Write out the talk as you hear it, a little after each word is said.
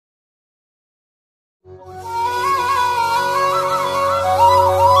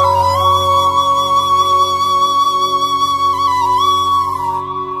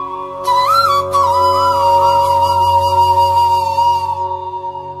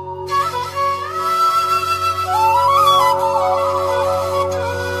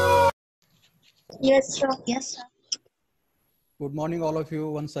Yes, sir. Yes, sir. Good morning, all of you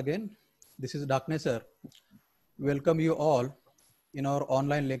once again. This is Darkness, sir. Welcome you all in our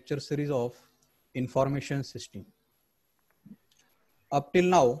online lecture series of information system. Up till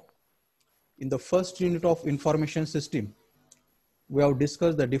now, in the first unit of information system, we have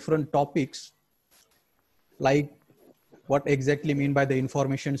discussed the different topics like what exactly mean by the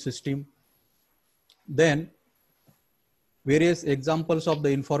information system, then various examples of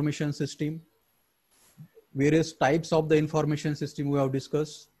the information system, various types of the information system we have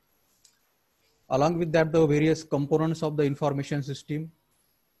discussed. Along with that, the various components of the information system.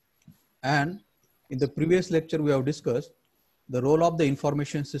 And in the previous lecture, we have discussed the role of the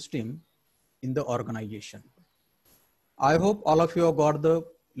information system in the organization. I hope all of you have got the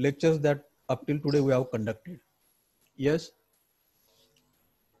lectures that up till today we have conducted. Yes?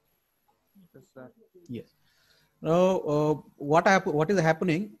 Yes, sir. Yes. Now, what is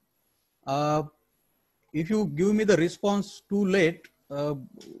happening? If you give me the response too late,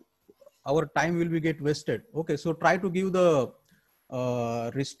 our time will be get wasted. Okay, so try to give the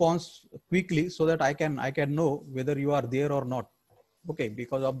response quickly so that I can know whether you are there or not. Okay,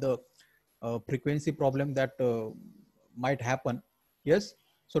 because of the frequency problem that might happen. Yes,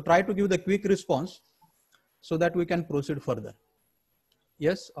 so try to give the quick response so that we can proceed further.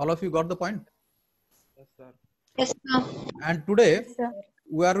 Yes, all of you got the point? Yes, sir. Yes, sir. And today Yes, sir.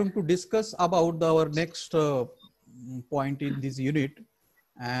 we are going to discuss about our next point in this unit,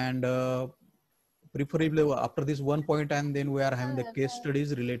 and preferably after this one point, and then we are having the case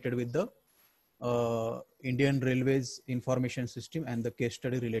studies related with the Indian Railways information system and the case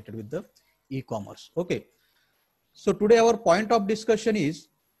study related with the e-commerce. Okay. So today our point of discussion is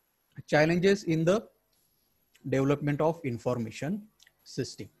challenges in the development of information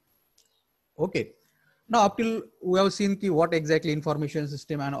system. Okay. Now up till we have seen what exactly information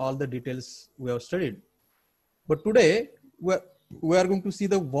system and all the details we have studied. But today we are going to see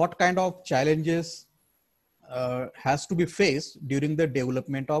the what kind of challenges has to be faced during the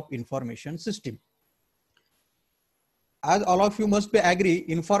development of information system. As all of you must be agree,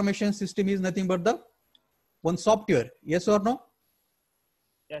 information system is nothing but the one software. Yes or no?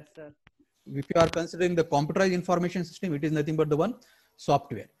 Yes, sir. If you are considering the computerized information system, it is nothing but the one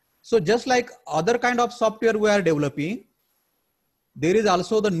software. So just like other kind of software we are developing, there is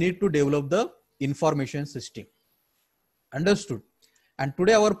also the need to develop the information system. Understood? And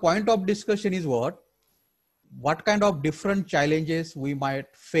today our point of discussion is what kind of different challenges we might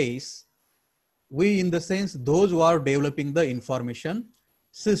face, we in the sense those who are developing the information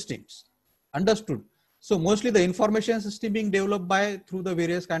systems. Understood? So mostly the information system being developed by through the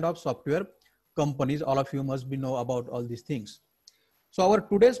various kind of software companies. All of you must be know about all these things. So our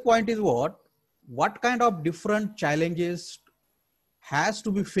today's point is what kind of different challenges has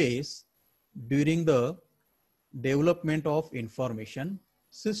to be faced during the development of information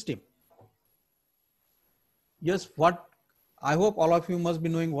system. Yes, I hope all of you must be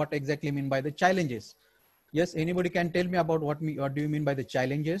knowing what exactly mean by the challenges. Yes, anybody can tell me about what do you mean by the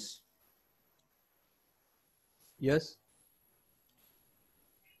challenges? Yes.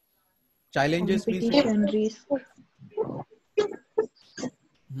 Challenges means Competition, what? risk,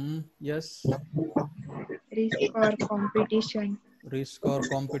 Yes. risk or competition. Risk or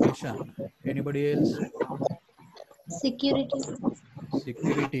competition. Anybody else? Security.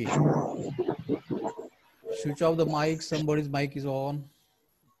 Security. Switch off the mic. Somebody's mic is on.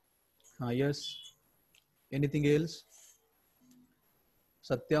 Yes. Anything else?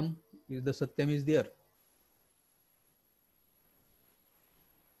 Satyam. Is the Satyam is there?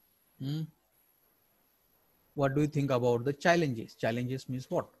 What do you think about the challenges? Challenges means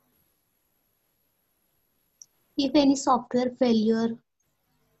what? If any software failure.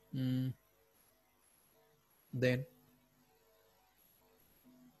 Then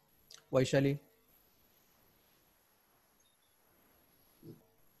Vaishali,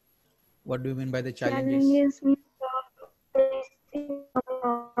 what do you mean by the challenges? Challenges means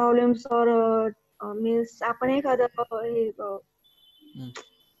problems or means आपण एखादं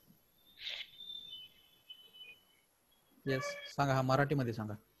Yes, सांगा हा मराठी मध्ये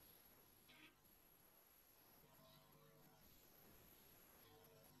सांगा.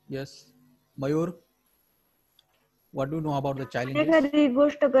 Yes, Mayur, what do you know about the challenges? एखादी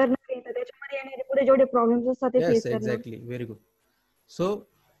गोष्ट करणार आहे तर त्याच्यामध्ये येणारे पुढे जेवढे प्रॉब्लेम्स असतात ते फेस Yes, करणं. exactly. Very good. So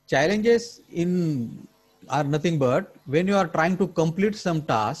challenges in are nothing but when you are trying to complete some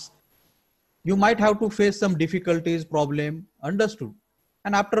task, you might have to face some difficulties, problem, understood.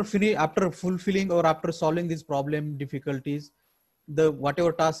 And after fulfilling or after solving this problem, difficulties, the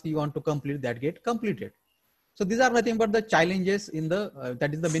whatever task you want to complete, that get completed. So these are nothing but the challenges in the,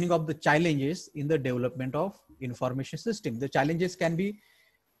 that is the meaning of the challenges in the development of information system. The uh, challenges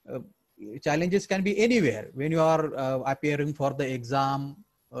can be anywhere when you are appearing for the exam,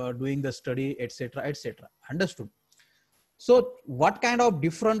 doing the study, etc., etc. Understood? So what kind of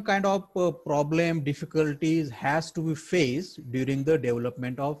different kind of problem difficulties has to be faced during the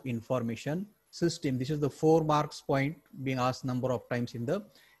development of information system? This is the 4 marks point being asked number of times in the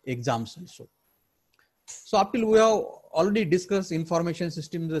exams also. So up till we have already discussed information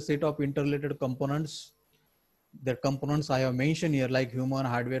system, the set of interrelated components. The components I have mentioned here, like human,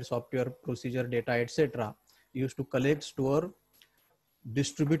 hardware, software, procedure, data, etc., used to collect, store,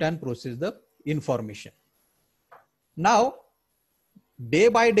 distribute, and process the information. Now, day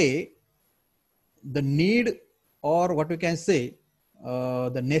by day, the need, or what we can say,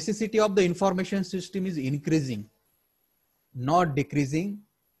 the necessity of the information system is increasing, not decreasing.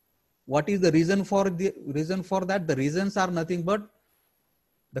 What is the reason for that? The reasons are nothing but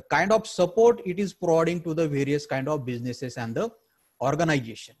the kind of support it is providing to the various kind of businesses and the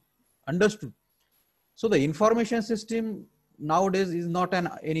organization. Understood? So the information system nowadays is not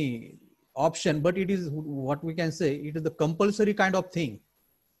any option, but it is what we can say, it is the compulsory kind of thing.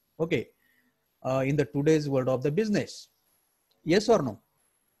 Okay. In the today's world of the business. Yes or no?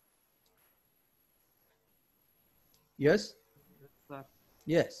 Yes? Yes, sir.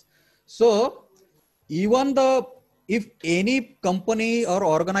 Yes. So even if any company or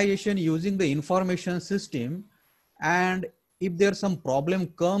organization using the information system, and if there's some problem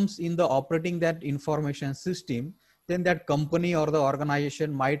comes in the operating that information system, then that company or the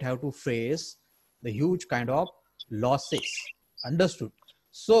organization might have to face the huge kind of losses. Understood?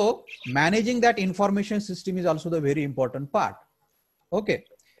 So managing that information system is also the very important part. Okay.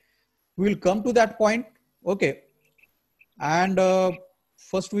 We'll come to that point. Okay. And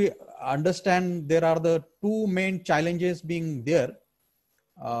first we understand there are the 2 main challenges being there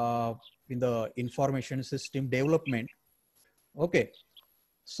in the information system development. Okay.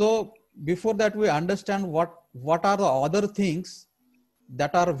 So before that, we understand what are the other things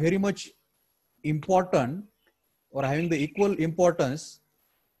that are very much important or having the equal importance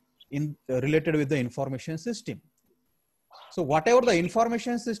in related with the information system. So whatever the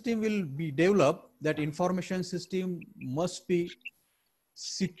information system will be developed, that information system must be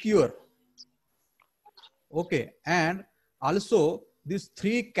secure. Okay. And also these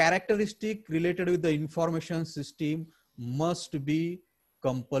 3 characteristics related with the information system must be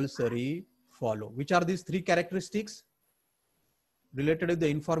compulsory follow. Which are these 3 characteristics related with the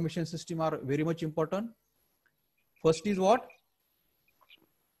information system are very much important? First is what?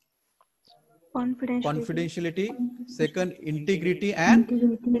 Confidentiality. Second, integrity and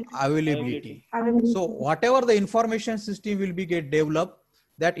availability. So whatever the information system will be get developed,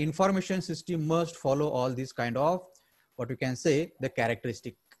 that information system must follow all these kind of, what we can say, the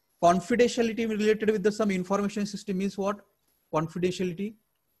characteristic. Confidentiality related with the some information system means what? Confidentiality.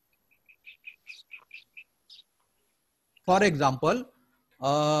 For example,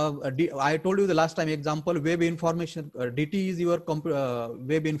 I told you the last time example, web information, DT is your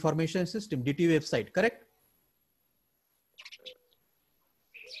web information system, DT website, correct?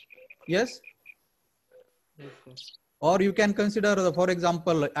 Yes? Yes, sir. Or you can consider, for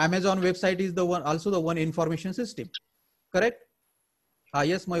example, Amazon website is the one, also the one information system, correct? Ah,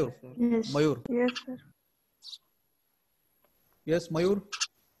 yes, Mayur. Yes, sir. Yes. Mayur. Yes, sir. Yes, Mayur.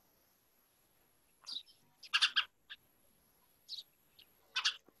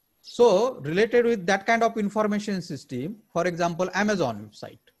 So related with that kind of information system, for example, Amazon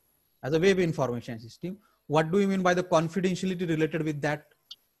website as a web information system, what do you mean by the confidentiality related with that?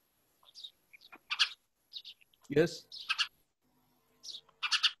 Yes.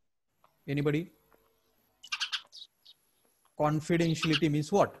 Anybody? Confidentiality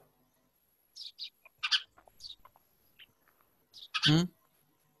means what?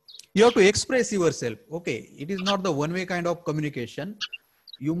 You have to express yourself. Okay. It is not the one-way kind of communication.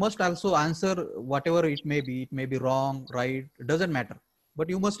 You must also answer whatever it may be. It may be wrong, right, it doesn't matter. But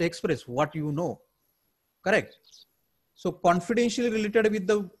you must express what you know. Correct? So confidentially related with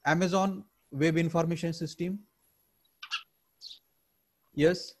the Amazon web information system.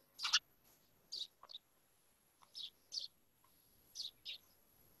 Yes.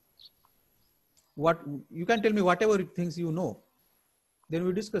 What you can tell me whatever things you know. Then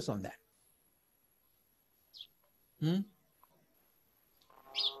we discuss on that.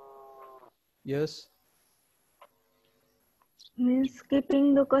 Yes. Means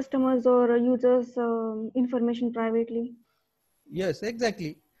keeping the customers or users information privately. Yes,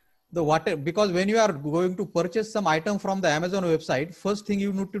 exactly. The water, because when you are going to purchase some item from the Amazon website, first thing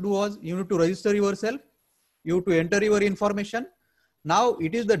you need to do was you need to register yourself. You have to enter your information. Now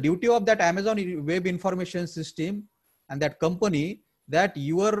it is the duty of that Amazon Web Information System and that company that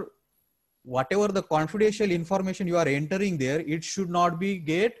your whatever the confidential information you are entering there, it should not be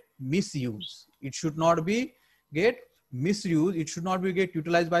get misused. It should not be get misused. It should not be get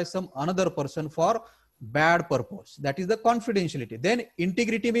utilized by some another person for bad purpose. That is the confidentiality. Then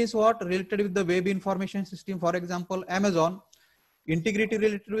integrity means what? Related with the web information system, for example, Amazon. Integrity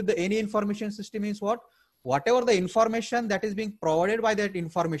related with the any information system means what? Whatever the information that is being provided by that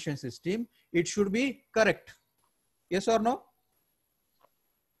information system, it should be correct. Yes or no?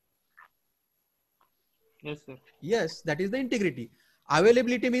 Yes, sir. Yes, that is the integrity.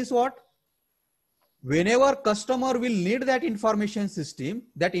 Availability means what? Whenever customer will need that information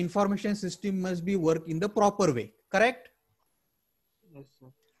system must be work in the proper way. Correct? Yes, sir.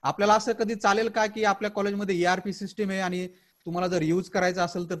 आपल्याला असं कधी चालेल का की आपल्या कॉलेजमध्ये ERP system आहे आणि तुम्हाला जर यूज करायचं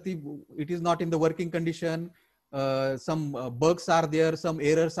असेल तर ती it is not in the working condition, some bugs are there, some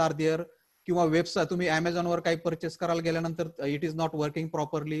errors are there, किंवा वेबसाईट तुम्ही Amazon वर काही परचेस करायला गेल्यानंतर it is not working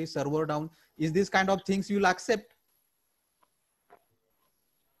properly, server down, is this kind of things you will accept?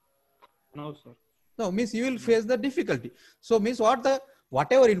 No, sir. No, means you will face the difficulty. So means what? The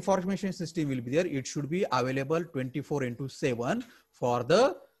whatever information system will be there, it should be available 24/7 for the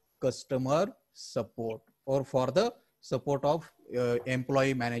customer support or for the support of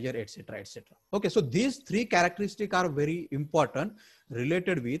employee, manager, etc., etc. Okay, so these three characteristics are very important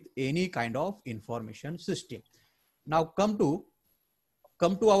related with any kind of information system. Now come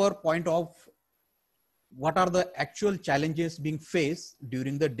to our point of what are the actual challenges being faced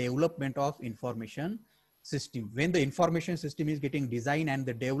during the development of information system. When the information system is getting designed and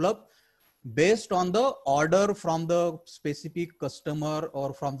developed based on the order from the specific customer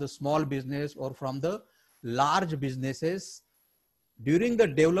or from the small business or from the large businesses, during the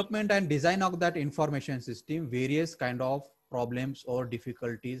development and design of that information system, various kind of problems or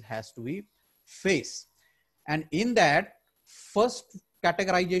difficulties has to be faced. And in that, first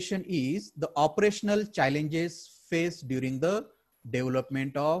categorization is the operational challenges faced during the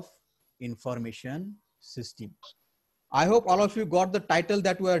development of information system. I hope all of you got the title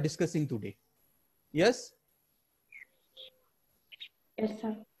that we are discussing today. Yes? Yes,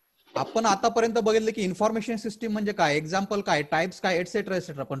 sir. आपण आतापर्यंत बघितलं की information system म्हणजे काय, example काय, types काय, etcetera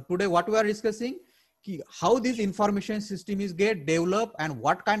etcetera. पण today what we are discussing की how this information system is get develop and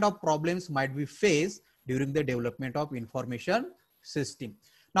what kind of problems might be face during the development of information system.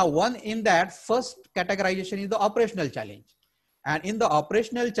 Now, one in that first categorization is the operational challenge. And in the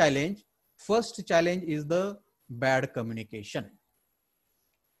operational challenge, first challenge is the bad communication.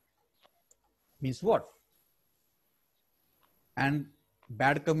 Means what? And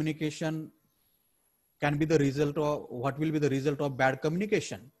bad communication can be the result of, what will be the result of bad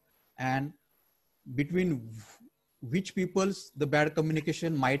communication? And between which peoples the bad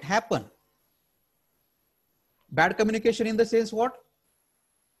communication might happen? Bad communication in the sense what?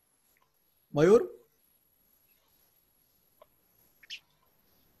 Mayur?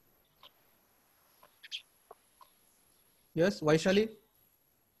 Yes, Vaishali?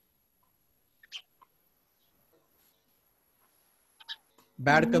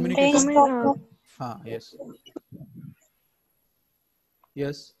 Bad communication. Yes.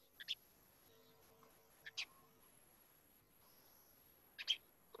 Yes.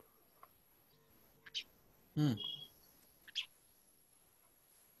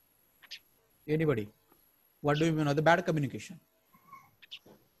 Anybody? What do you mean by the bad communication?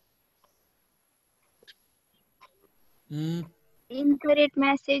 Incorrect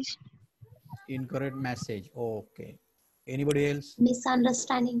message. Incorrect message. Okay. Anybody else?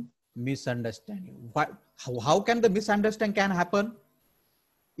 Misunderstanding. Misunderstanding. How can the misunderstanding can happen?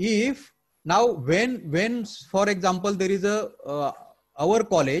 If now when for example there is a our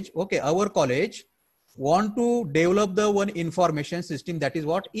college, okay, our college want to develop the one information system, that is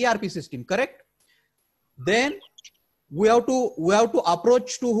what? ERP system, correct? Then we have to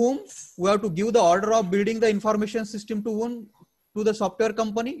approach to whom? We have to give the order of building the information system to whom? To the software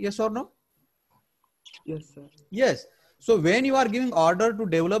company, yes or no? Yes, sir. Yes. So when you are giving order to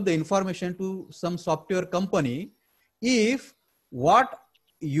develop the information to some software company, if what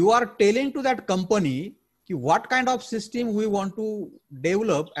you are telling to that company what kind of system we want to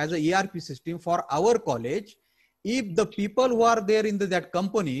develop as a ERP system for our college, if the people who are there in that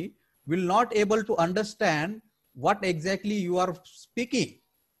company will not able to understand what exactly you are speaking,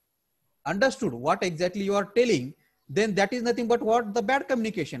 understood what exactly you are telling, then that is nothing but what? The bad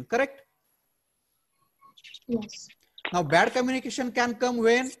communication, correct? Yes. Now bad communication can come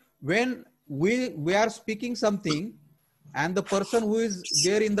when we are speaking something and the person who is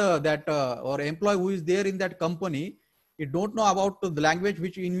there in the or employee who is there in that company, he don't know about the language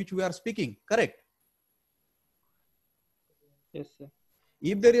in which we are speaking, correct? Yes, sir.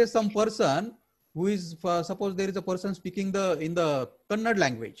 If there is some person who is, suppose there is a person speaking in the Kannada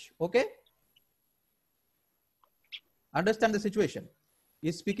language, okay? Understand the situation.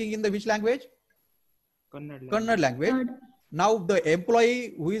 Is speaking in the which language? Kannada language. Third. Now the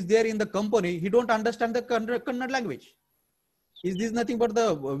employee who is there in the company, he don't understand the Kannada language. Is this nothing but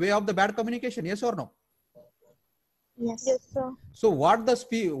the way of the bad communication? Yes or no? Yes. Yes, sir. So what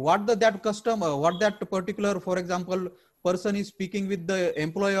that customer, what that particular, for example, person is speaking with the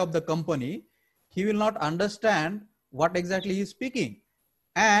employee of the company, he will not understand what exactly he is speaking.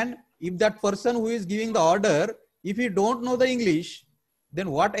 And if that person who is giving the order, if he don't know the English,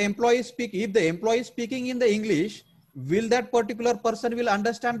 then what employee speak? If the employee is speaking in the English, will that particular person will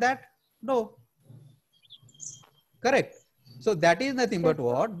understand that? No. Correct. So that is nothing but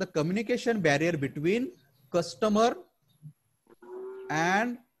what? The communication barrier between customer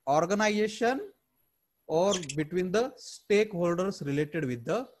and organization or between the stakeholders related with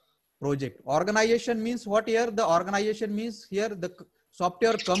the project. Organization means what here? The organization means here the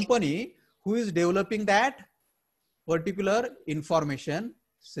software company who is developing that particular information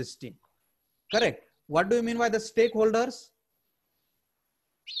system. Correct. What do you mean by the stakeholders?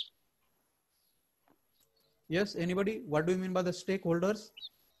 Yes, anybody? What do you mean by the stakeholders?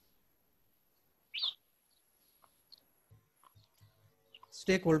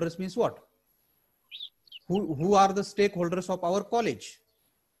 Stakeholders means what? Who are the stakeholders of our college?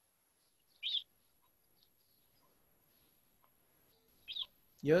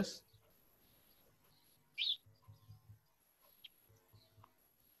 Yes.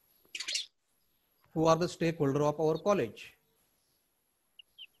 Who are the stakeholder of our college?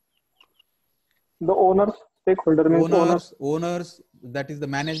 The owners, stakeholder means owners. Owners, that is the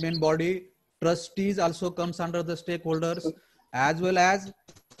management body. Trustees also comes under the stakeholders, as well as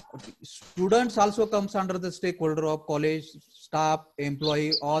students also comes under the stakeholder of college, staff,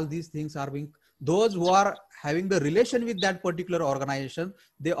 employee. All these things are being, those who are having the relation with that particular organization,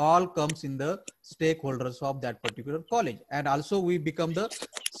 they all comes in the stakeholders of that particular college. And also we become the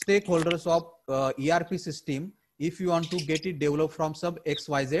stakeholders of ERP system if you want to get it developed from some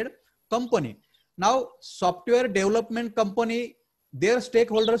XYZ company. Now software development company, their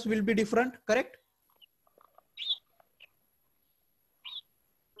stakeholders will be different, correct?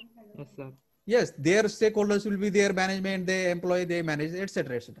 Yes, sir. Yes, their stakeholders will be their management, they employ, they manage,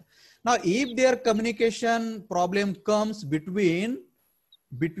 etc., etc. Now, if their communication problem comes between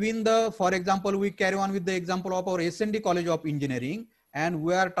the, for example, we carry on with the example of our S&D College of Engineering, and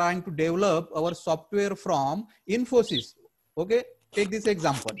we are trying to develop our software from Infosys. Okay, take this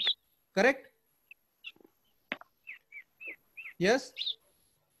example, correct? Yes.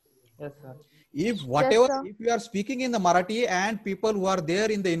 Yes, sir. If whatever, sir. if you are speaking in the Marathi and people who are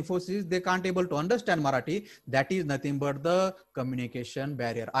there in the Infosys, they can't able to understand Marathi, that is nothing but the communication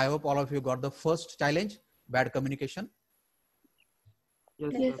barrier. I hope all of you got the first challenge, bad communication.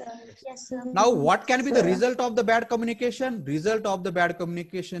 Yes, Yes, sir. sir. Yes, sir. Now, what can be the Sir. result of the bad communication? Result of the bad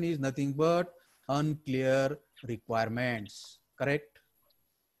communication is nothing but unclear requirements, correct?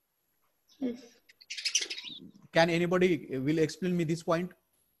 Yes. Can anybody will explain me this point?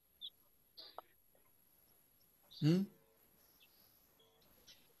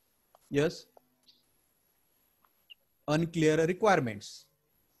 Yes. Unclear requirements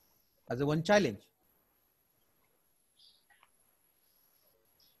as a one challenge.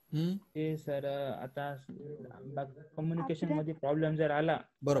 ते sir आता communication मध्ये problem जर आला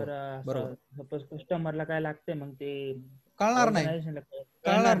तर suppose कस्टमरला काय लागते मग ते कळणार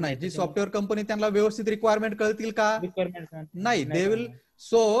नाही जी सॉफ्टवेअर कंपनी त्यांना व्यवस्थित रिक्वायरमेंट कळतील का नाही they will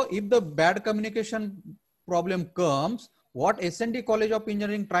so if the bad communication problem comes, what S&D College of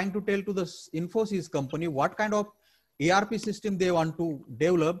Engineering trying to tell to the Infosys company, what kind of ERP system they want to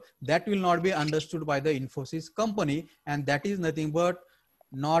develop, that will not be understood by the Infosys company, and that is nothing but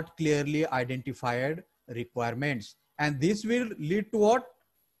not clearly identified requirements. And this will lead to what?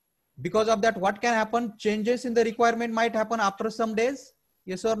 Because of that, what can happen? Changes in the requirement might happen after some days.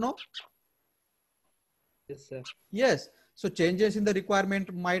 Yes or no? Yes, sir. Yes. So changes in the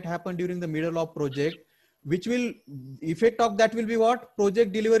requirement might happen during the middle of project, which will, effect of that will be what?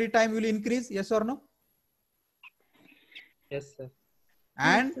 Project delivery time will increase. Yes or no? Yes, sir.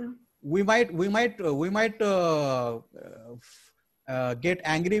 And Yes, sir. we might get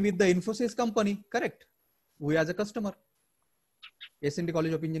angry with the Infosys company, correct? We as a customer, S&T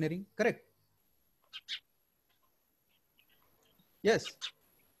College of Engineering, correct? Yes.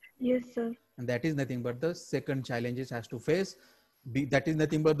 Yes, sir. And that is nothing but the second challenges has to face. That is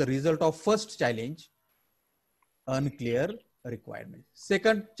nothing but the result of first challenge, unclear requirement.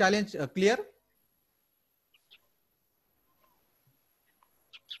 Second challenge, clear?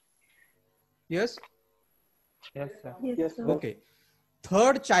 Yes. Yes, sir. Yes, sir. Okay.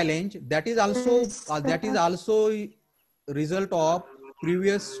 Third challenge, that is also result of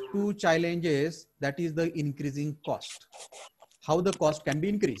previous two challenges, that is the increasing cost. How the cost can be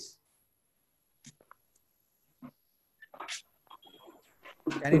increased?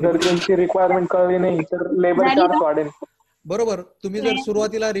 जर त्यांची requirement कळली नाही तर labour charge वाढेल. बरोबर. तुम्ही जर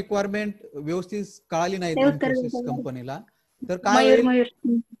सुरुवातीला रिक्वायरमेंट व्यवस्थित कळाली नाही इन्फोसिस कंपनीला तर काय होईल?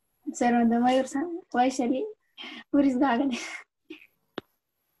 मयूर Vaishali पुरीच गागणे.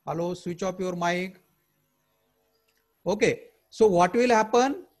 Hello, switch off your mic. Okay, so what will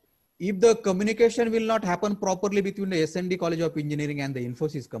happen if the communication will not happen properly between the S&T College of Engineering and the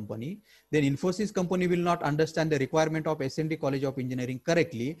Infosys company? Then Infosys company will not understand the requirement of S&T College of Engineering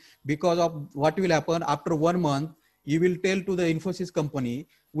correctly. Because of what will happen after 1 month, you will tell to the Infosys company,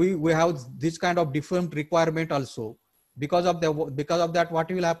 we have this kind of different requirement also. Because of that,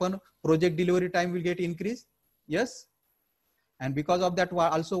 what will happen? Project delivery time will get increased. Yes. And because of that,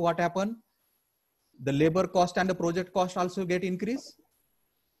 also what happened? The labor cost and the project cost also get increased.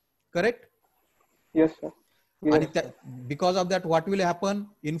 Correct? Yes, sir. Yes, and because of that, what will happen?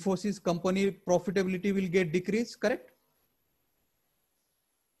 Infosys company profitability will get decreased. Correct?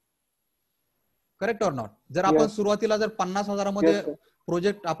 Correct or not? जर आपण सुरुवातीला जर 50,000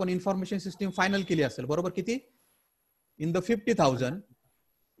 project आपण information system final केली असेल, बरोबर? किती? In the 50,000.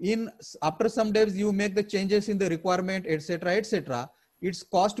 In after some days you make the changes in the requirement, etc. Its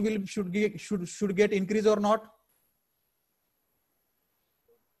cost should get increase or not?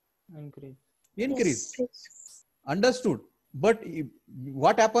 Increase. Yes. Understood. But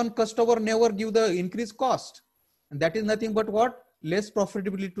what happened? Customer never give the increased cost, and that is nothing but what? Less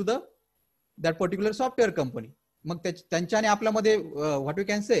profitability to that particular software company. मग त्यांच्याने आपल्यामध्ये what we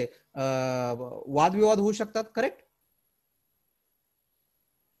can say वादविवाद होऊ शकतात. Correct?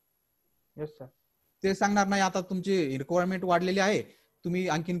 Yes, sir. ते सांगणार नाही आता तुमची requirement वाढलेली आहे, तुम्ही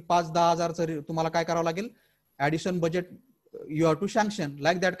आणखीन 5-10 हजारचं तुम्हाला काय करावं लागेल, addition budget you have to sanction,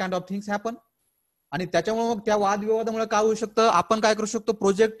 like that kind of things happen. आणि त्याच्यामुळे मग त्या वादविवादामुळे काय होऊ शकतं, आपण काय करू शकतो,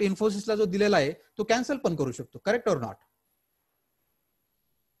 प्रोजेक्ट इन्फोसिसला जो दिलेला आहे तो कॅन्सल पण करू शकतो. Correct or not?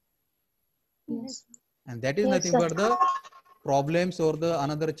 And that is nothing but the problems or the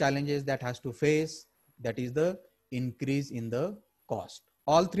another challenges that has to face, that is the increase in the cost.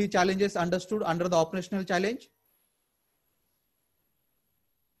 All three challenges understood under the operational challenge?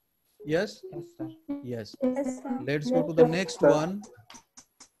 Yes? Yes, sir. Yes. Let's go to the next one.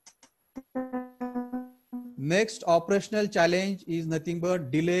 Next operational challenge is nothing but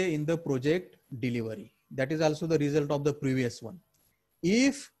delay in the project delivery. That is also the result of the previous one.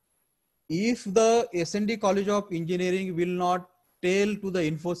 If the S&T College of Engineering will not tell to the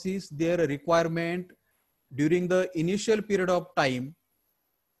Infosys their requirement during the initial period of time,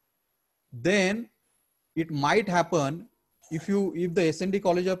 then it might happen if the S&T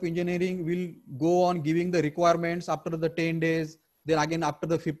College of Engineering will go on giving the requirements after the 10 days, then again after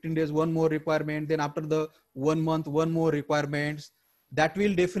the 15 days, one more requirement, then after the 1 month, one more requirements, that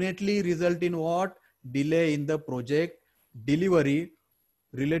will definitely result in what? Delay in the project delivery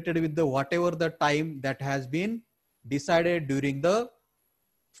related with the whatever the time that has been decided during the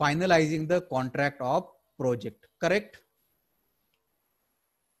finalizing the contract of project. Correct?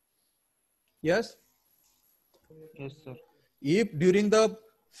 Yes? Yes, sir. If during the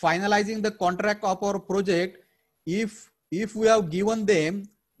finalizing the contract of our project, if we have given them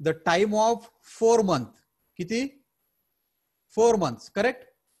the time of 4 months, kiti? 4 months, correct?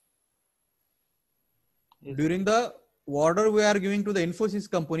 Yes. During the order we are giving to the Infosys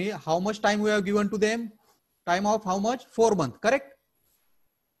company, how much time we have given to them? Time of how much? 4 months, correct?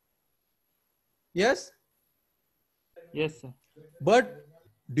 Yes? Yes, sir. But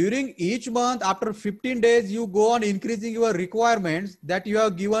during each month, after 15 days, you go on increasing your requirements that you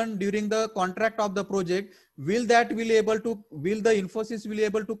have given during the contract of the project. Will the Infosys will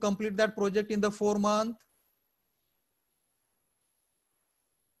able to complete that project in the 4 months?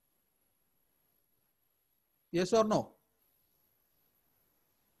 Yes or no?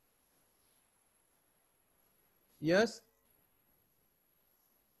 Yes?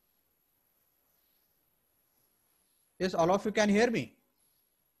 Yes, all of you can hear me.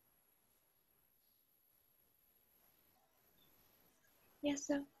 Yes,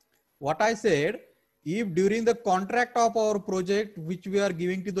 sir. What I said, if during the contract of our project, which we are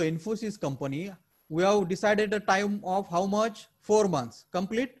giving to the Infosys company, we have decided a time of how much? 4 months.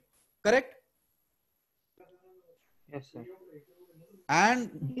 Complete? Correct? Yes, sir.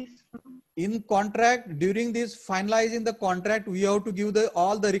 And in contract, during this finalizing the contract, we have to give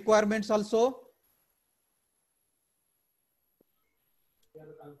all the requirements also.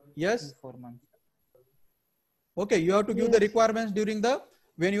 Yes. 4 months. Okay, you have to give the requirements during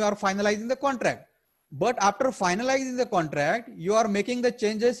when you are finalizing the contract. But after finalizing the contract, you are making the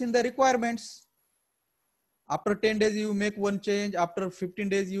changes in the requirements. After 10 days, you make one change. After 15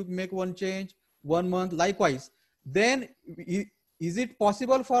 days, you make one change. 1 month, likewise. Then is it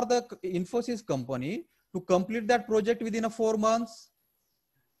possible for the Infosys company to complete that project within 4 months?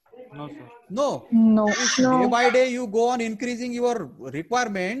 No, sir. No. No. If day by day you go on increasing your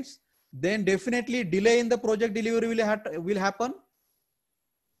requirements, then definitely delay in the project delivery will happen.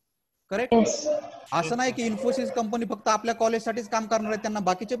 Correct? Yes. असं नाही की Infosys company फक्त आपल्या कॉलेजसाठीच काम करणार आहे, त्यांना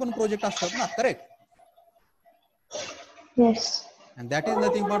बाकीचे पण प्रोजेक्ट असतात ना. Correct? Yes. And that is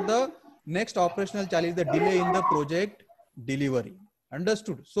nothing but the next operational challenge, the delay in the project delivery.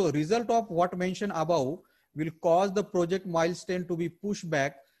 Understood? So result of what mentioned above will cause the project milestone to be pushed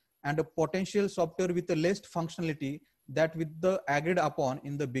back and a potential software with a less functionality that with the agreed upon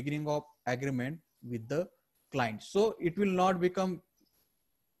in the beginning of agreement with the client. So it will not become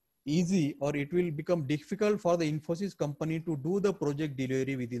easy, or it will become difficult for the Infosys company to do the project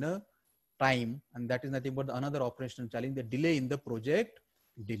delivery within a time, and that is nothing but another operational challenge, the delay in the project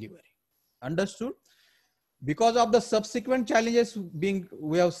delivery. Understood? Because of the subsequent challenges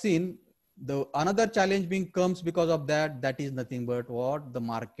we have seen, the another challenge comes because of that is nothing but what? The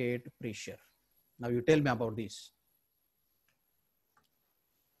market pressure. Now you tell me about this.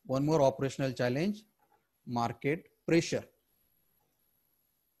 One more operational challenge, market pressure.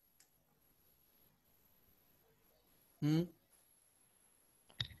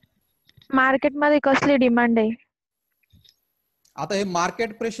 Market मध्ये कसली demand आहे? आता हे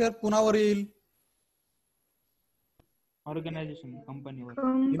market pressure कुणावर येईल? Organisation, कंपनीवर,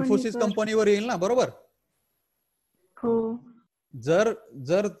 इन्फोसिस कंपनीवर येईल ना, बरोबर? हो.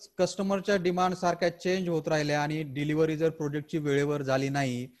 जर कस्टमरच्या डिमांड सारख्या चेंज होत राहिल्या आणि डिलिव्हरी जर प्रोजेक्टची वेळेवर झाली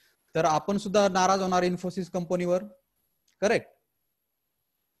नाही, तर आपण सुद्धा नाराज होणार इन्फोसिस कंपनीवर. Correct?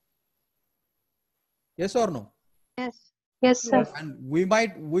 Yes or no? Yes, sir. And we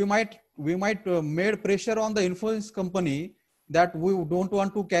might made pressure on the Infosys company that we don't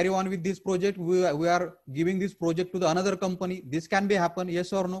want to carry on with this project. We are giving this project to the another company. This can be happen.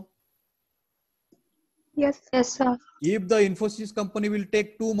 Yes or no? Yes, sir. If the Infosys company will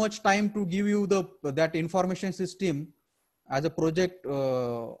take too much time to give you that information system as a project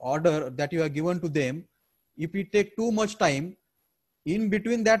order that you are given to them, if it take too much time, in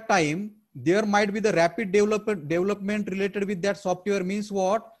between that time, there might be the rapid development related with that software. Means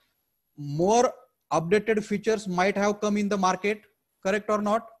what? More updated features might have come in the market. Correct or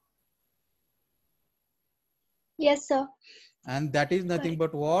not? Yes, sir. And that is nothing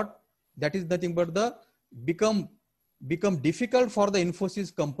but what? That is nothing but the become difficult for the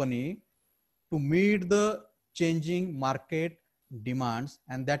Infosys company to meet the changing market demands,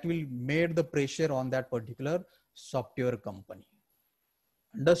 and that will make the pressure on that particular software company.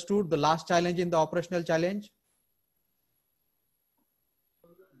 Understood? The last challenge in the operational challenge.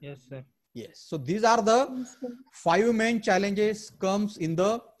 Yes, sir. Yes. So these are the 5 main challenges comes in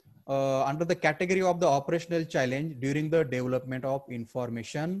the under the category of the operational challenge during the development of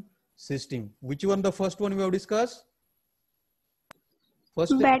information system. Which one? The first one we have discussed.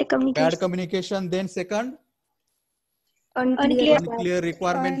 First, Bad communication. Then second, Unclear unclear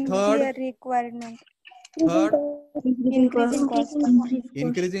requirement. Third,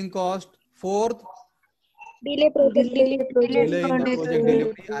 increasing cost. Fourth, delay project delay in the project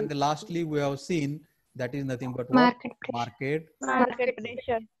delivery. And lastly, we have seen that is nothing but what? Market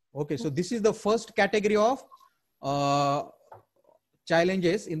pressure. Okay, so this is the first category of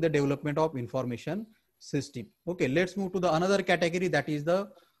challenges in the development of information system. Okay, let's move to the another category, that is the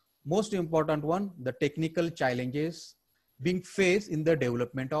most important one, the technical challenges being faced in the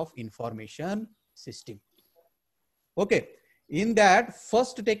development of information system. Okay, in that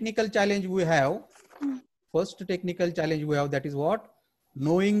first technical challenge we have, that is what?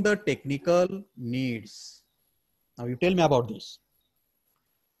 Knowing the technical needs. Now you tell me about this.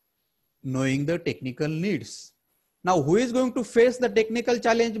 Knowing the technical needs. Now who is going to face the technical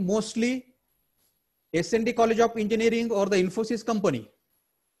challenge mostly? S&T College of Engineering or the Infosys company?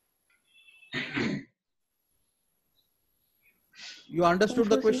 You understood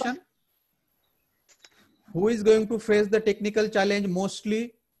the question? Who is going to face the technical challenge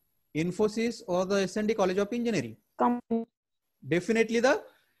mostly? Infosys or the S&T College of Engineering? Definitely the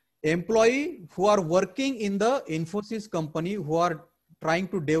employee who are working in the Infosys company, who are trying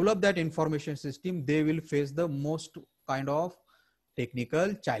to develop that information system, they will face the most kind of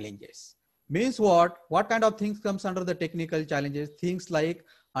technical challenges. Means what? What kind of things comes under the technical challenges? Things like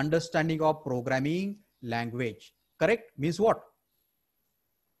understanding of programming language. Correct? Means what?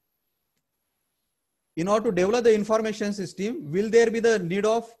 In order to develop the information system, will there be the need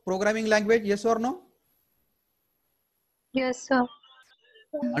of programming language? Yes or no? Yes, sir.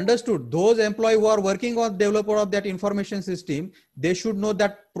 Understood. Those employees who are working on developer of that information system, they should know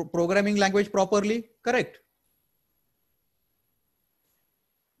that programming language properly. Correct?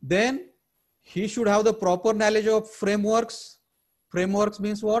 Then he should have the proper knowledge of frameworks. Frameworks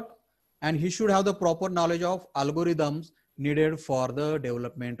means what? And he should have the proper knowledge of algorithms needed for the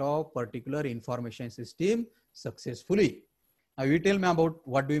development of particular information system successfully. Now you tell me about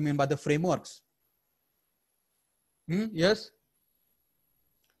what do you mean by the frameworks? Yes.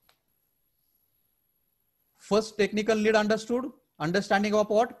 First technical need understood. Understanding of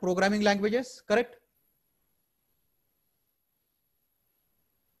what? Programming languages. Correct?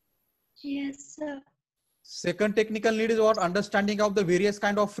 Yes, sir. Second technical need is what? Understanding of the various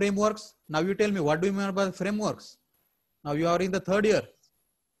kind of frameworks. Now you tell me, what do you mean by frameworks? Now you are in the third year.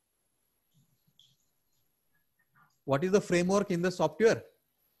 What is the framework in the software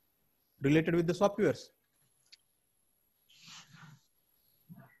related with the softwares?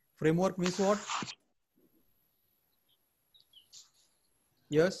 Framework means what?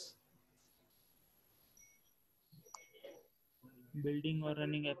 Yes. Building or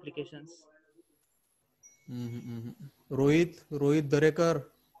running applications. Rohit Darekar.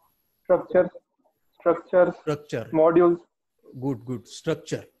 Structure. Modules. Good.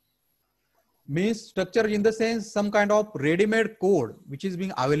 Structure. Means structure in the sense some kind of ready-made code which is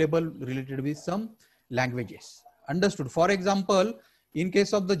being available related with some languages. Understood. For example, in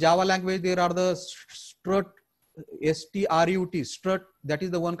case of the Java language, there are the strut, strut, that is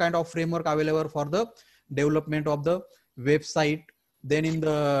the one kind of framework available for the development of the website. Then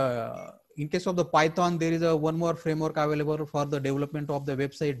in case of the Python, there is one more framework available for the development of the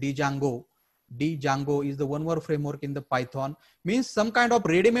website, Django. Django is the one more framework in the Python. Means some kind of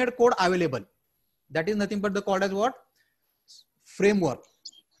ready-made code available. That is nothing but the called as what? Framework.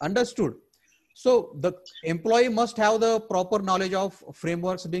 Understood. So the employee must have the proper knowledge of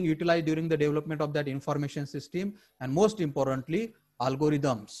frameworks being utilized during the development of that information system, and most importantly,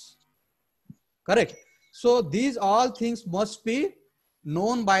 algorithms. Correct. So these all things must be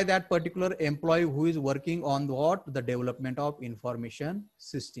known by that particular employee who is working on what? The development of information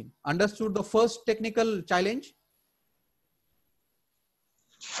system. Understood the first technical challenge?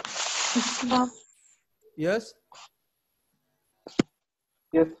 Yes.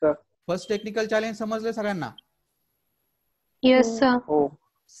 Yes, sir. First technical challenge समजले सगळ्यांना? Yes, sir. Oh.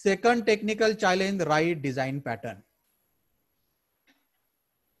 Second technical challenge, right design pattern.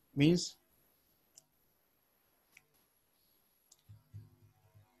 Means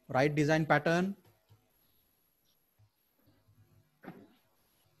right design pattern.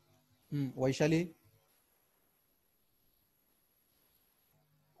 Vaishali.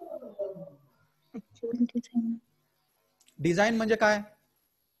 Design म्हणजे काय?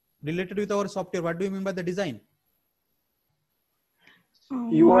 Related with our software, what do you mean by the design?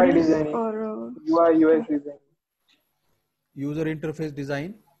 UI design or UI UX design. User interface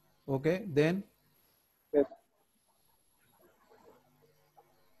design. Okay, then yes.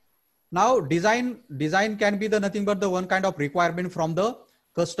 Now design can be the nothing but the one kind of requirement from the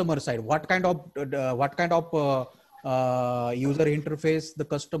customer side. What kind of user interface the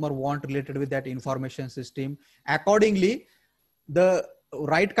customer want related with that information system. Accordingly, the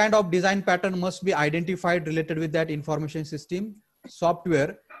right kind of design pattern must be identified related with that information system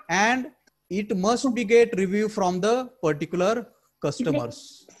software, and it must be get review from the particular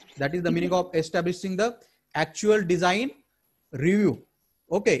customers. That is the meaning of establishing the actual design review.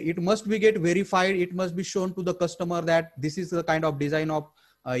 Okay, it must be get verified. It must be shown to the customer that this is the kind of design of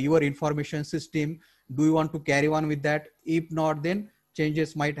your information system. Do you want to carry on with that? If not, then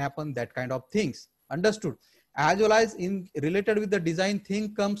changes might happen, that kind of things. Understood? As well as in related with the design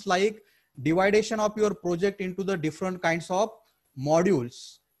thing comes like dividation of your project into the different kinds of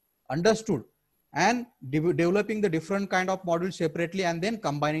modules. Understood? And developing the different kind of modules separately and then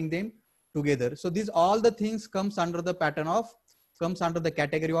combining them together. So these all the things comes under the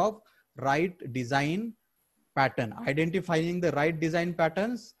category of right design pattern. Identifying the right design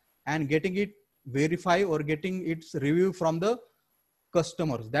patterns and getting it verified or getting its review from the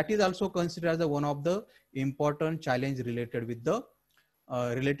customers. That is also considered as one of the important challenge related with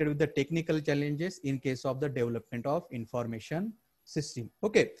the technical challenges in case of the development of information system.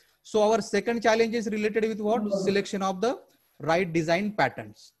 Okay, so our second challenge is related with what? Selection of the right design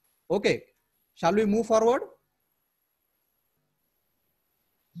patterns. Okay, shall we move forward?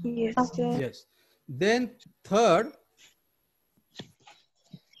 Yes, sir. Yes. Then third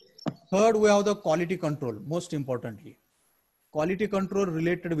we have the quality control. Most importantly, quality control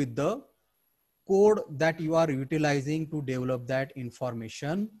related with the code that you are utilizing to develop that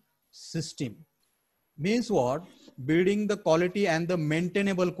information system. Means what? Building the quality and the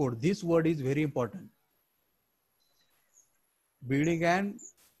maintainable code. This word is very important. Building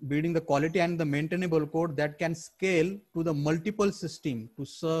the quality and the maintainable code that can scale to the multiple system to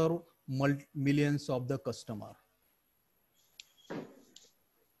serve millions of the customer.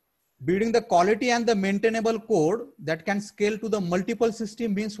 Building the quality and the maintainable code that can scale to the multiple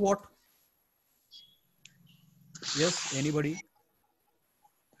system means what? Yes, anybody?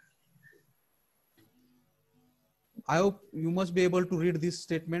 I hope you must be able to read this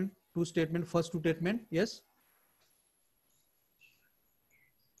statement, first two statement. Yes.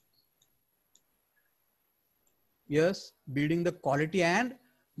 Yes, building the quality and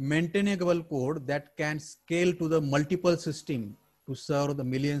maintainable code that can scale to the multiple system to serve the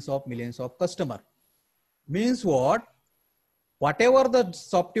millions of customer. Means what? Whatever the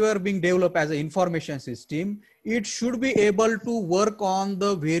software being developed as an information system, it should be able to work on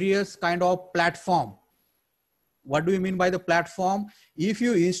the various kind of platform. What do you mean by the platform? If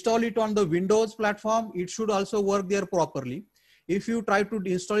you install it on the Windows platform, it should also work there properly. If you try to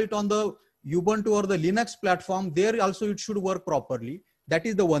install it on the Ubuntu or the Linux platform, there also it should work properly. That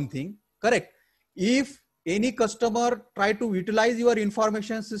is the one thing, correct? If any customer try to utilize your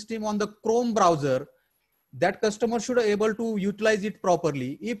information system on the Chrome browser, that customer should be able to utilize it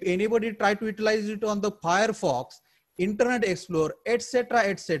properly. If anybody try to utilize it on the Firefox, Internet Explorer,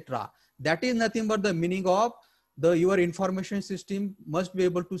 etc., that is nothing but the meaning of your information system must be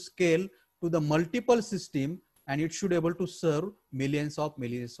able to scale to the multiple system, and it should be able to serve millions of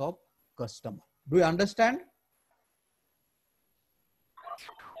customers. Do you understand?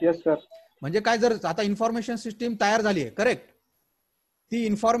 Yes, sir. म्हणजे काय, जर आता information system तयार झाली आहे, correct, ती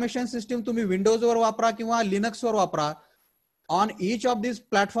information system तुम्ही Windows वर वापरा किंवा लिनक्स वर वापरा, on each of this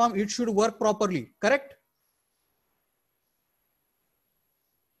platform it should work properly, correct?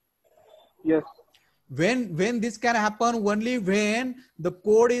 Yes. When this can happen? Only when the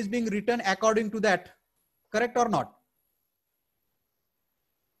code is being written according to that, correct or not?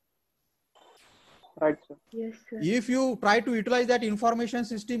 Right, sir. Yes, sir. If you try to utilize that information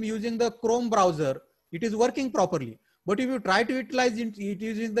system using the Chrome browser, it is working properly. But if you try to utilize it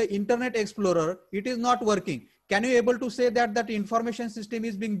using the Internet Explorer, it is not working. Can you able to say that that information system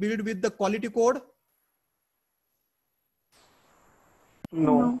is being built with the quality code?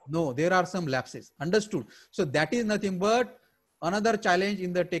 No. No, there are some lapses. Understood. So that is nothing but another challenge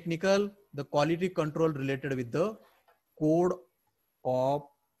in the technical, the quality control related with the code of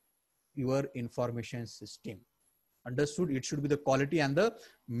your information system. Understood? It should be the quality and the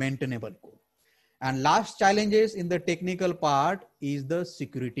maintainable code. And last challenges in the technical part is the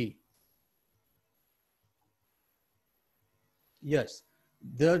security. Yes.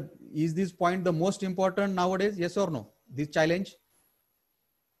 Is this point the most important nowadays? Yes or no? This challenge?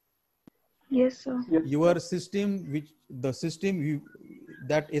 Yes, sir. Yes. Your system,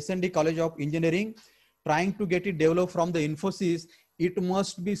 that S&D College of Engineering, trying to get it developed from the Infosys, it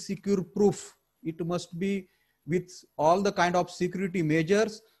must be secure proof. It must be with all the kind of security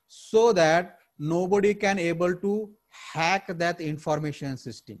measures so that nobody can able to hack that information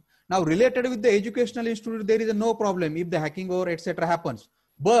system. Now, related with the educational institute, there is no problem if the hacking or etc. happens.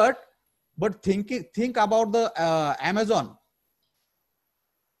 But think about the Amazon.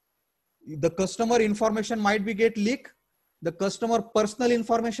 The customer information might be get leaked. The customer personal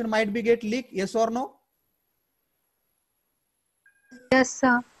information might be get leaked. Yes or no? Yes,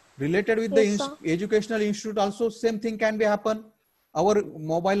 sir. Related with Yes, the sir. educational institute also same thing can be happen. Our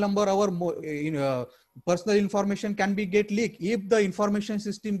mobile number, our personal information can be get leaked if the information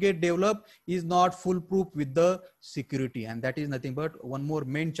system get developed is not foolproof with the security, and that is nothing but one more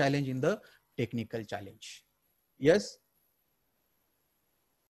main challenge in the technical challenge. Yes.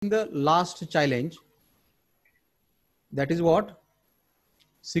 The last challenge, that is what?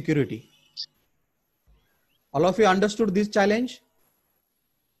 Security. All of you understood this challenge?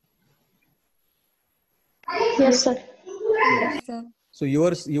 Yes, sir. Yes, sir. So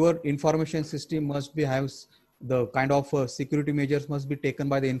your information system must be have the kind of security measures must be taken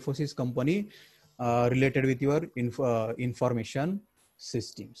by the Infosys company related with your information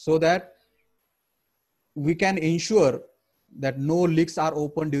system, so that we can ensure that no leaks are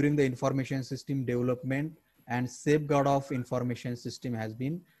open during the information system development, and safeguard of information system has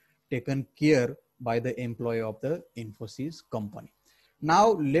been taken care by the employee of the Infosys company. Now,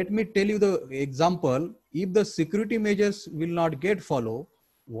 let me tell you the example. If the security measures will not get followed,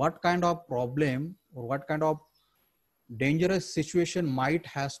 what kind of problem or what kind of dangerous situation might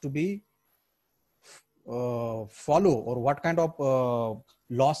has to be follow, or what kind of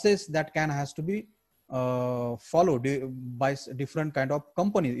losses that can has to be followed by different kind of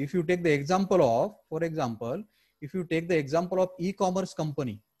companies. If you take the example of, for example, if you take the example of e-commerce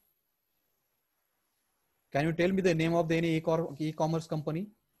company, can you tell me the name of the any e-commerce company?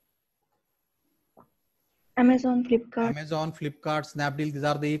 Amazon, Flipkart. Amazon, Flipkart, Snapdeal, these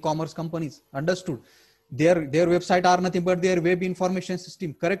are the e-commerce companies. Understood? Their website are nothing but their web information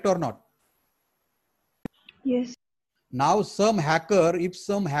system, correct or not? Yes. Now if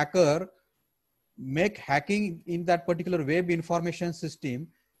some hacker make hacking in that particular web information system,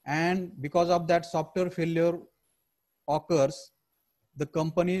 and because of that software failure occurs, the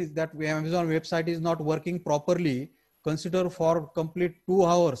company that Amazon website is not working properly, consider for complete 2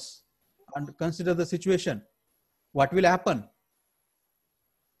 hours, and consider the situation. What will happen?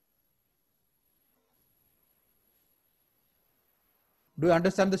 Do you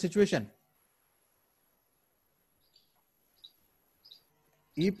understand the situation?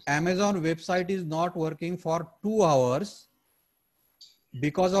 If Amazon website is not working for 2 hours,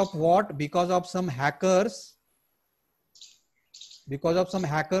 because of what? Because of some hackers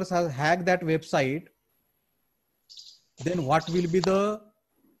has hacked that website, then what will be the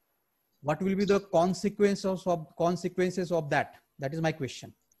consequences of that? That is my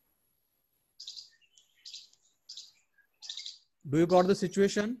question. Do you got the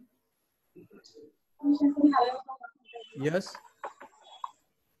situation? Yes.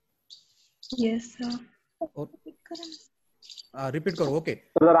 Yes, sir. Repeat करो. Okay.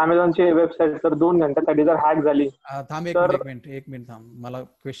 जर अमेझॉनची website जर 2 घंट्यासाठी जर hack झाली, थांब एक minute थांब, मला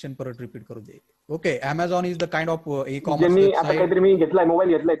question परत रिपीट करू दे. Okay. Amazon is the kind of e-commerce ज्यांनी website. आता काहीतरी मी घेतलाय, मोबाईल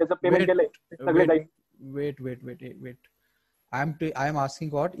घेतलाय, त्याचं पेमेंट केलंय, सगळे जाईल. Wait. I am asking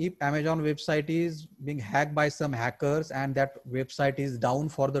what if Amazon website is being hacked by some hackers and that website is down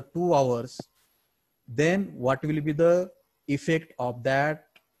for the 2 hours, then what will be the effect of that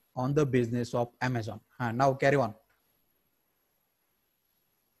on the business of Amazon? Now carry on.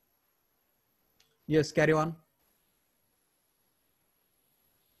 Yes, carry on.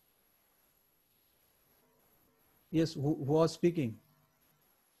 Yes, who was speaking?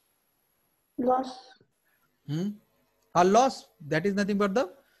 Loss. A loss, that is nothing but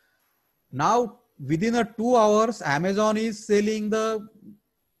the, now within a 2 hours, Amazon is selling the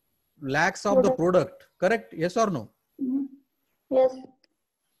lakhs of the product, correct? Yes or no? Yes.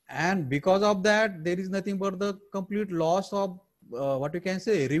 And because of that, there is nothing but the complete loss of what you can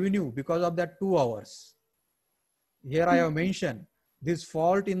say revenue because of that 2 hours. Here I have mentioned this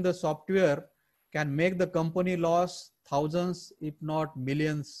fault in the software can make the company loss thousands, if not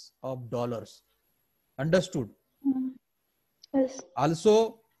millions of dollars. Understood? Yes.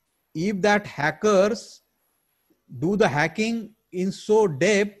 Also, if that hackers do the hacking in so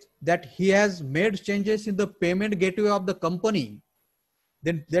depth that he has made changes in the payment gateway of the company,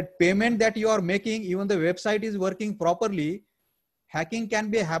 then that payment that you are making, even the website is working properly, hacking can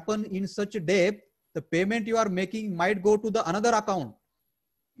be happen in such depth, the payment you are making might go to the another account.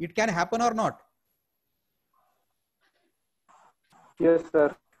 It can happen or not? Yes,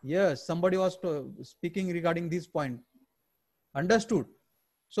 sir. Yes, somebody was speaking regarding this point. Understood?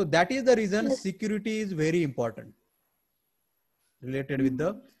 So that is the reason security is very important related with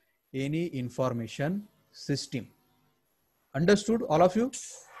the any information system. Understood, all of you?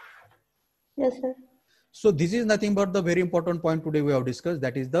 Yes, sir. So this is nothing but the very important point today we have discussed,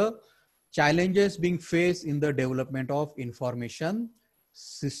 that is the challenges being faced in the development of information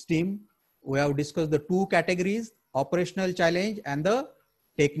system. We have discussed the 2 categories, operational challenge and the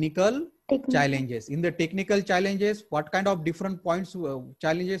technical challenges. In the technical challenges, what kind of different points,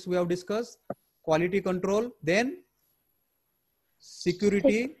 challenges we have discussed? Quality control, then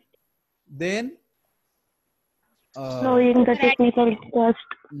security, then Knowing the technical cost.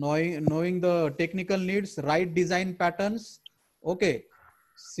 Knowing the technical needs, right design patterns, okay,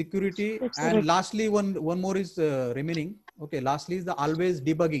 security, and lastly one more is remaining. Okay, lastly is the always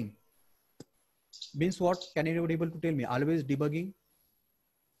debugging. Means what? Can anybody able to tell me? Always debugging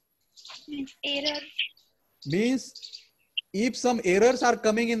Error. means if some errors are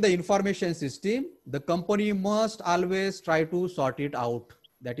coming in the information system, the company must always try to sort it out.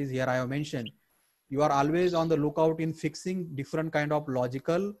 That is here I have mentioned. you are always on the lookout in fixing different kind of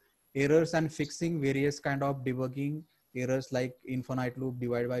logical errors and fixing various kind of debugging errors like infinite loop,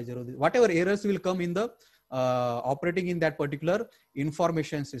 divide by zero, whatever errors will come in the operating in that particular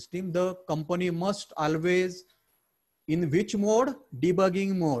information system. The company must always in which mode?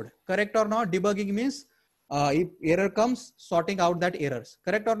 Debugging mode. Correct or not? Debugging means if error comes, sorting out that errors.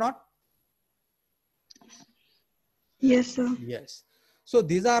 Correct or not? Yes, sir. Yes. So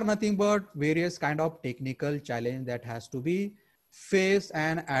these are nothing but various kind of technical challenge that has to be faced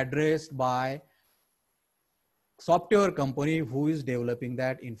and addressed by software company who is developing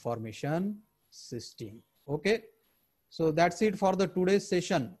that information system. Okay. So that's it for the today's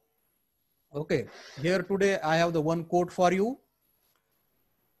session. Okay. Here today I have the one quote for you.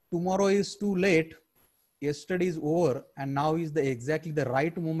 Tomorrow is too late. Yesterday is over and now is the exactly the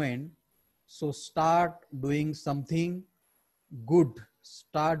right moment. So start doing something good.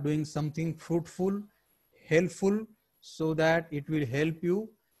 Start doing something fruitful, helpful, so that it will help you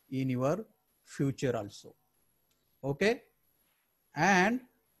in your future also. Okay. And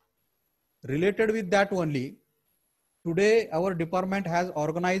related with that only, today our department has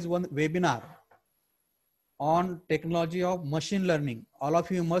organized one webinar on technology of machine learning. All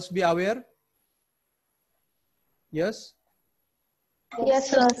of you must be aware. Yes. Yes,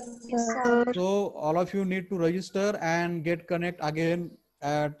 sir. So all of you need to register and get connect again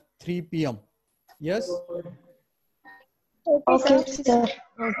at 3 p.m. Yes. Okay, sir.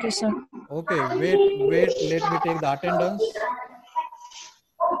 Okay, sir. Okay. Wait. Let me take the attendance.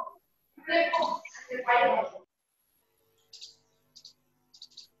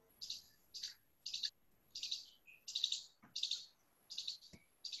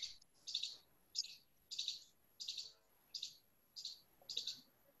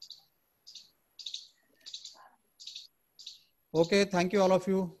 Okay. Thank you, all of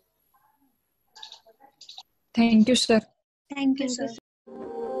you. Thank you, sir. Thank you, sir.